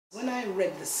When I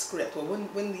read the script, or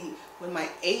when my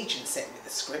agent sent me the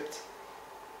script,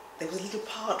 there was a little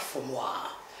part for moi,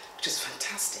 which is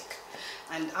fantastic.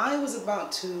 And I was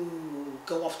about to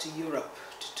go off to Europe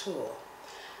to tour.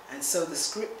 And so the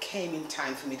script came in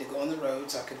time for me to go on the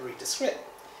road so I could read the script.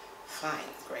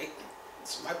 Fine, great.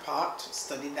 It's my part,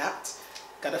 studied that,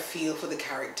 got a feel for the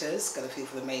characters, got a feel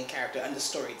for the main character and the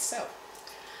story itself.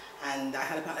 And I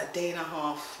had about a day and a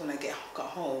half when I got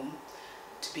home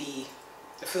to be,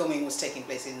 the filming was taking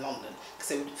place in London, because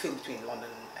they would film between London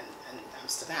and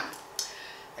Amsterdam.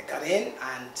 I got in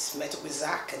and met up with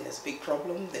Zach, and there's a big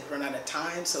problem. They'd run out of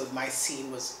time, so my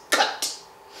scene was cut.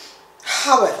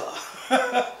 However,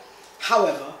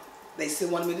 they still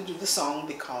wanted me to do the song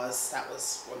because that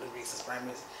was one of the reasons,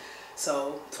 primary.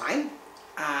 So fine,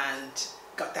 and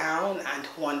got down, and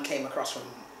Juan came across from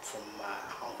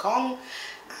Hong Kong,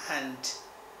 and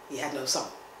he had no song.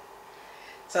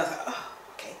 So I thought, oh,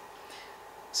 okay.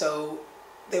 So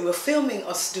they were filming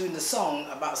us doing the song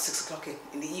about 6 o'clock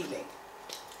in the evening.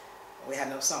 We had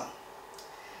no song.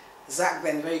 Zach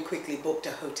then very quickly booked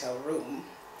a hotel room,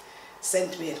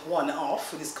 sent me at one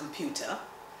off with his computer.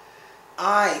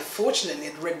 I fortunately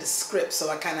had read the script, so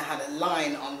I kind of had a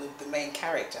line on the main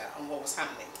character and what was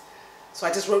happening. So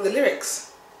I just wrote the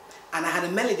lyrics, and I had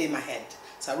a melody in my head.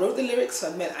 So I wrote the lyrics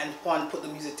and Juan put the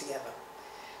music together.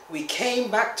 We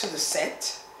came back to the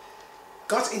set,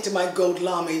 got into my gold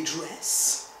lame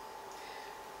dress.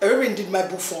 Erwin did my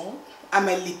bouffant and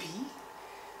my lippy.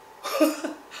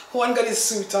 Juan got his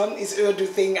suit on, his Urdu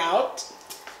thing out,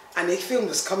 and they filmed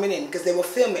us coming in, because they were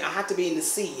filming. I had to be in the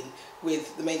scene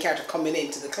with the main character coming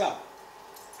into the club.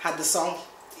 Had the song,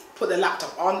 put the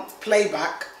laptop on,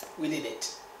 playback, we did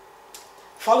it.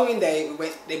 Following day,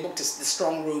 they booked us the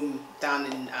strong room down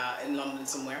in London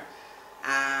somewhere,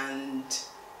 and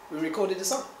we recorded the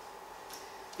song.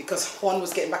 Because Juan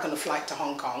was getting back on the flight to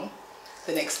Hong Kong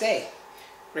the next day.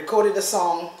 Recorded the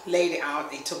song, laid it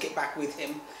out, he took it back with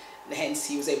him, and hence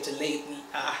he was able to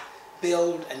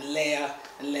build and layer,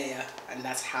 and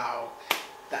that's how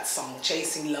that song,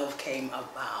 Chasing Love, came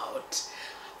about.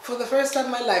 For the first time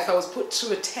in my life, I was put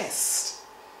through a test.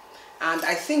 And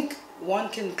I think one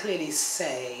can clearly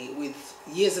say, with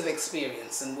years of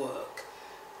experience and work,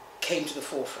 came to the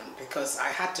forefront, because I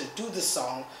had to do the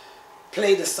song,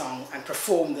 play the song, and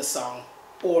perform the song,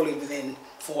 all within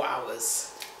 4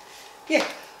 hours. Yeah.